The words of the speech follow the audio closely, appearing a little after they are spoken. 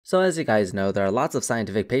So as you guys know, there are lots of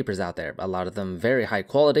scientific papers out there, a lot of them very high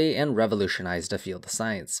quality and revolutionized the field of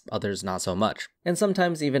science, others not so much. And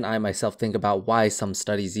sometimes even I myself think about why some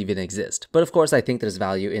studies even exist, but of course I think there's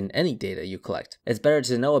value in any data you collect. It's better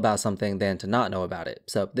to know about something than to not know about it.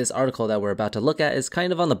 So this article that we're about to look at is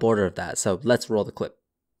kind of on the border of that, so let's roll the clip.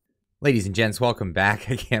 Ladies and gents, welcome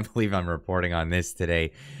back. I can't believe I'm reporting on this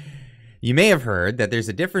today. You may have heard that there's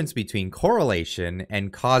a difference between correlation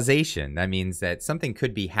and causation. That means that something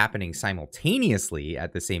could be happening simultaneously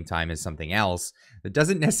at the same time as something else. That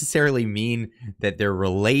doesn't necessarily mean that they're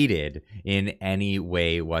related in any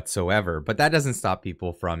way whatsoever. But that doesn't stop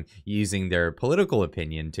people from using their political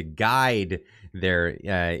opinion to guide their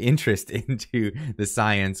interest into the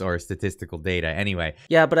science or statistical data. Anyway.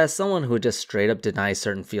 Yeah, but as someone who just straight up denies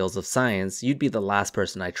certain fields of science, you'd be the last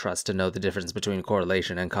person I trust to know the difference between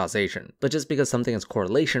correlation and causation. But just because something is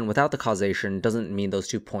correlation without the causation doesn't mean those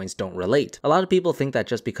 2 points don't relate. A lot of people think that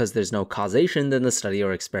just because there's no causation, then the study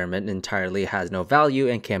or experiment entirely has no value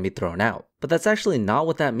and can be thrown out. But that's actually not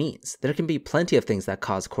what that means. There can be plenty of things that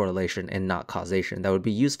cause correlation and not causation that would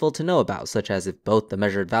be useful to know about, such as if both the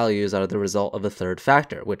measured values are the result of a third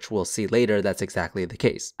factor, which we'll see later that's exactly the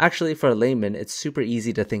case. Actually, for a layman, it's super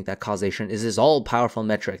easy to think that causation is this all-powerful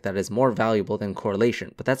metric that is more valuable than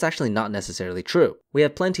correlation, but that's actually not necessarily true. We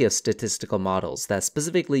have plenty of statistical models that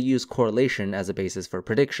specifically use correlation as a basis for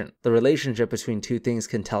prediction. The relationship between two things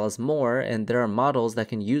can tell us more, and there are models that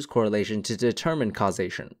can use correlation to determine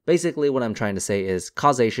causation. Basically, what I'm trying to say is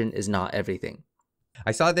causation is not everything.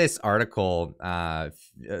 I saw this article,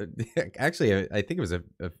 actually, I think it was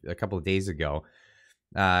a couple of days ago,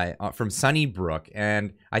 from Sunnybrook,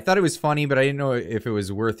 and I thought it was funny, but I didn't know if it was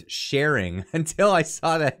worth sharing until I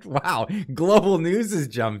saw that, wow, Global News has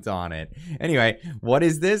jumped on it. Anyway, what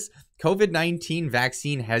is this? COVID-19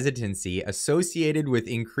 vaccine hesitancy associated with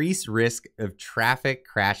increased risk of traffic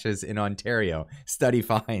crashes in Ontario, study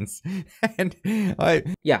finds. And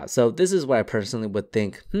yeah, so this is where I personally would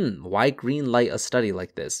think, why green light a study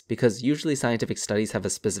like this? Because usually scientific studies have a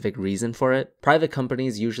specific reason for it. Private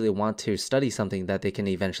companies usually want to study something that they can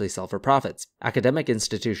eventually sell for profits. Academic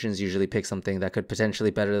institutions usually pick something that could potentially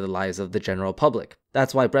better the lives of the general public.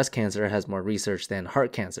 That's why breast cancer has more research than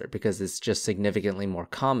heart cancer, because it's just significantly more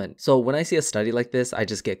common. So when I see a study like this, I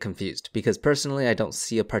just get confused, because personally I don't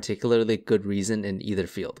see a particularly good reason in either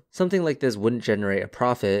field. Something like this wouldn't generate a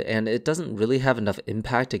profit, and it doesn't really have enough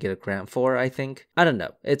impact to get a grant for, I think. I don't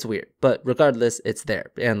know, it's weird, but regardless, it's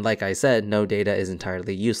there. And like I said, no data is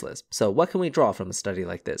entirely useless. So what can we draw from a study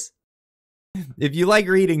like this? If you like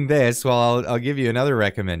reading this, well, I'll give you another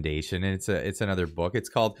recommendation, and it's another book. It's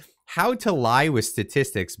called How to Lie with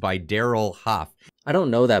Statistics by Daryl Huff. I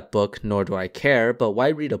don't know that book, nor do I care, but why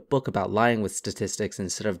read a book about lying with statistics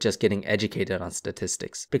instead of just getting educated on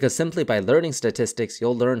statistics? Because simply by learning statistics,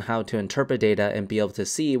 you'll learn how to interpret data and be able to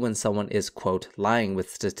see when someone is, quote, lying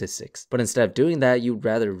with statistics. But instead of doing that, you'd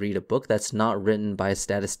rather read a book that's not written by a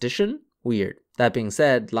statistician? Weird. That being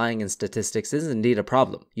said, lying in statistics is indeed a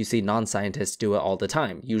problem. You see non-scientists do it all the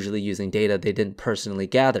time, usually using data they didn't personally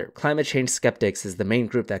gather. Climate change skeptics is the main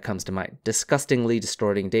group that comes to mind, disgustingly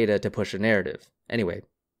distorting data to push a narrative. Anyway.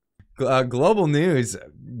 Global News,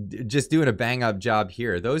 just doing a bang-up job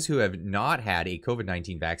here. Those who have not had a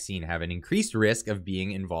COVID-19 vaccine have an increased risk of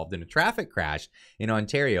being involved in a traffic crash in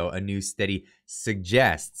Ontario, a new study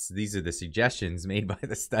suggests. These are the suggestions made by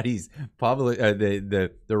the study's the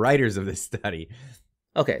writers of this study.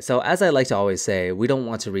 Okay, so as I like to always say, we don't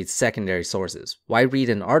want to read secondary sources. Why read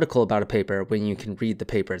an article about a paper when you can read the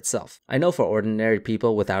paper itself? I know for ordinary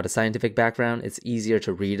people without a scientific background, it's easier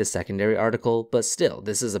to read a secondary article, but still,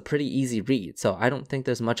 this is a pretty easy read, so I don't think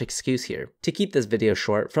there's much excuse here. To keep this video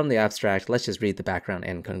short, from the abstract, let's just read the background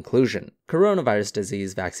and conclusion. Coronavirus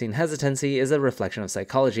disease vaccine hesitancy is a reflection of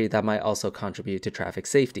psychology that might also contribute to traffic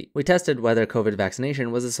safety. We tested whether COVID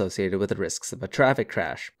vaccination was associated with the risks of a traffic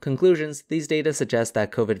crash. Conclusions: these data suggest that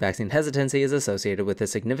COVID vaccine hesitancy is associated with a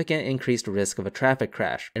significant increased risk of a traffic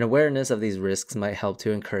crash, and awareness of these risks might help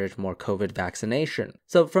to encourage more COVID vaccination.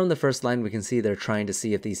 So from the first line, we can see they're trying to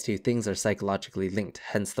see if these two things are psychologically linked,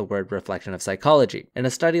 hence the word reflection of psychology. And a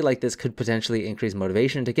study like this could potentially increase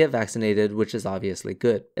motivation to get vaccinated, which is obviously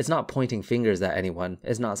good. It's not pointing fingers at anyone.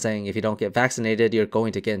 It's not saying if you don't get vaccinated, you're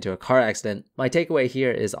going to get into a car accident. My takeaway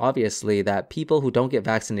here is obviously that people who don't get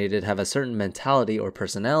vaccinated have a certain mentality or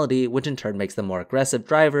personality, which in turn makes them more aggressive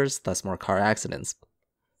drivers, thus more car accidents.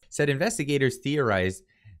 Said investigators theorized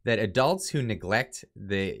that adults who neglect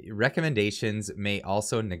the recommendations may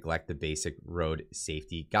also neglect the basic road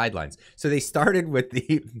safety guidelines. So they started with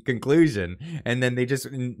the conclusion, and then they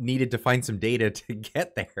just needed to find some data to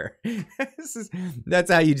get there.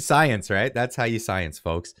 That's how you science, right? That's how you science,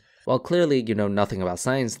 folks. Well, clearly you know nothing about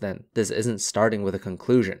science then. This isn't starting with a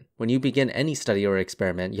conclusion. When you begin any study or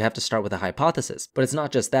experiment, you have to start with a hypothesis. But it's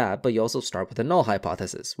not just that, but you also start with a null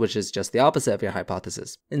hypothesis, which is just the opposite of your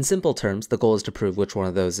hypothesis. In simple terms, the goal is to prove which one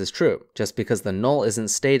of those is true. Just because the null isn't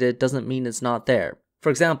stated doesn't mean it's not there. For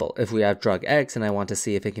example, if we have drug X and I want to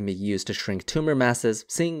see if it can be used to shrink tumor masses,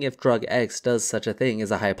 seeing if drug X does such a thing is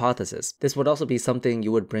a hypothesis. This would also be something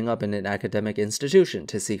you would bring up in an academic institution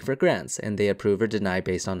to seek for grants, and they approve or deny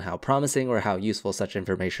based on how promising or how useful such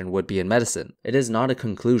information would be in medicine. It is not a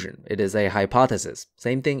conclusion, it is a hypothesis.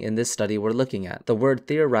 Same thing in this study we're looking at. The word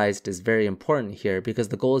theorized is very important here because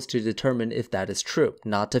the goal is to determine if that is true,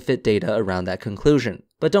 not to fit data around that conclusion.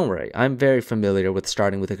 But don't worry, I'm very familiar with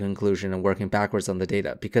starting with a conclusion and working backwards on the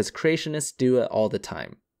data because creationists do it all the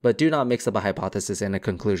time. But do not mix up a hypothesis and a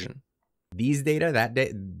conclusion. These data,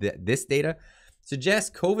 this data,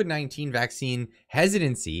 suggests COVID-19 vaccine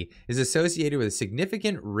hesitancy is associated with a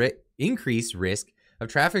significant increased risk of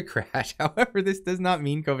traffic crash. However, this does not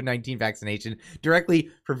mean COVID-19 vaccination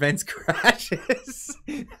directly prevents crashes.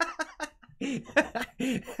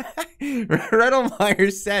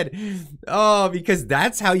 Redelmeyer said, "Oh, because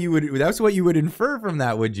that's what you would infer from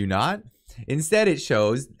that, would you not? Instead, it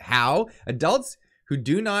shows how adults who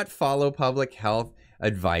do not follow public health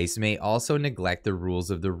advice may also neglect the rules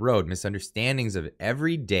of the road. Misunderstandings of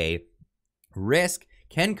everyday risk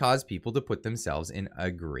can cause people to put themselves in a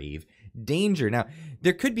grave danger." Now,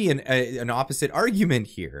 there could be an opposite argument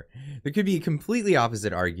here. There could be a completely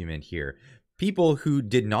opposite argument here. People who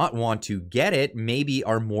did not want to get it maybe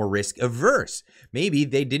are more risk averse. Maybe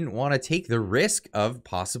they didn't want to take the risk of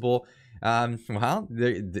possible,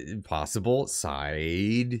 the possible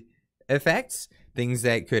side effects, things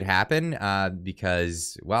that could happen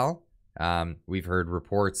because, we've heard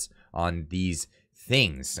reports on these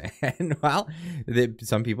things. And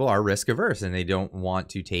some people are risk averse and they don't want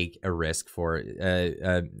to take a risk for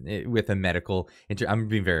with a medical I'm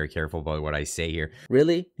being very careful about what I say here.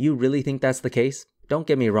 Really? You really think that's the case? Don't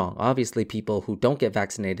get me wrong, obviously people who don't get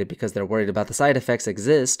vaccinated because they're worried about the side effects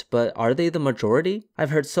exist, but are they the majority?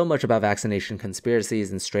 I've heard so much about vaccination conspiracies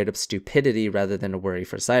and straight up stupidity rather than a worry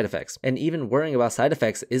for side effects. And even worrying about side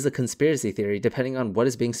effects is a conspiracy theory depending on what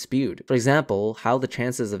is being spewed. For example, how the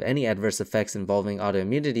chances of any adverse effects involving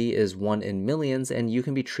autoimmunity is 1 in millions and you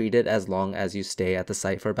can be treated as long as you stay at the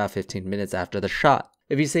site for about 15 minutes after the shot.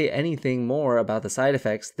 If you say anything more about the side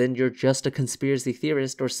effects, then you're just a conspiracy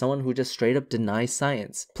theorist or someone who just straight up denies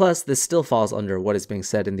science. Plus, this still falls under what is being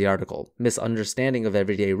said in the article. Misunderstanding of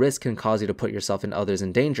everyday risk can cause you to put yourself and others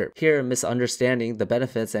in danger. Here, misunderstanding the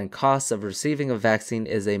benefits and costs of receiving a vaccine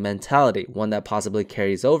is a mentality, one that possibly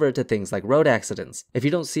carries over to things like road accidents. If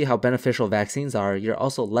you don't see how beneficial vaccines are, you're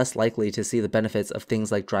also less likely to see the benefits of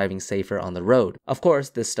things like driving safer on the road. Of course,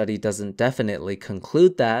 this study doesn't definitely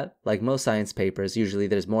conclude that. Like most science papers, usually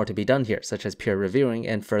there's more to be done here, such as peer reviewing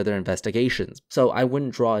and further investigations. So I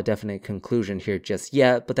wouldn't draw a definite conclusion here just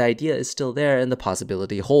yet, but the idea is still there and the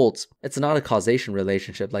possibility holds. It's not a causation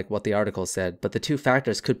relationship like what the article said, but the two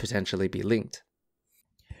factors could potentially be linked.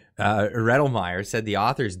 Redelmeyer said the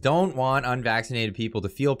authors don't want unvaccinated people to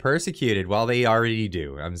feel persecuted. Well, they already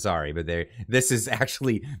do. I'm sorry, but this is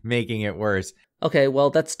actually making it worse. Okay, well,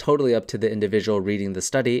 that's totally up to the individual reading the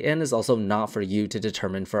study and is also not for you to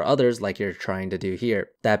determine for others like you're trying to do here.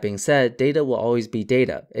 That being said, data will always be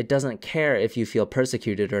data. It doesn't care if you feel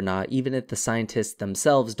persecuted or not, even if the scientists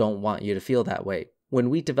themselves don't want you to feel that way. When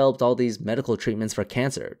we developed all these medical treatments for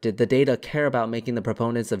cancer, did the data care about making the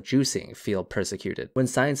proponents of juicing feel persecuted? When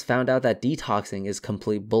science found out that detoxing is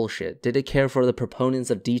complete bullshit, did it care for the proponents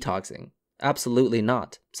of detoxing? Absolutely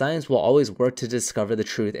not. Science will always work to discover the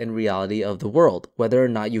truth and reality of the world. Whether or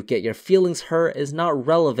not you get your feelings hurt is not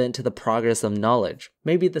relevant to the progress of knowledge.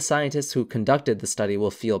 Maybe the scientists who conducted the study will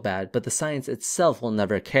feel bad, but the science itself will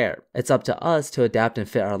never care. It's up to us to adapt and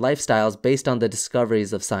fit our lifestyles based on the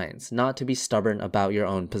discoveries of science, not to be stubborn about your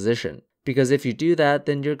own position. Because if you do that,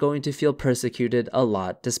 then you're going to feel persecuted a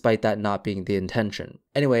lot, despite that not being the intention.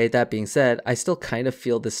 Anyway, that being said, I still kind of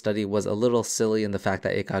feel this study was a little silly in the fact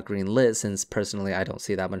that it got green lit, since personally I don't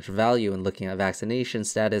see that much value in looking at vaccination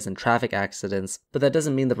status and traffic accidents, but that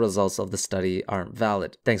doesn't mean the results of the study aren't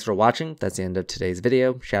valid. Thanks for watching, that's the end of today's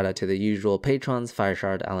video. Shout out to the usual patrons,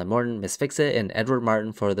 Fireshard, Alan Morton, Miss Fixit, and Edward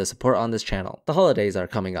Martin for the support on this channel. The holidays are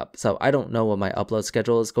coming up, so I don't know what my upload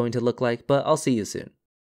schedule is going to look like, but I'll see you soon.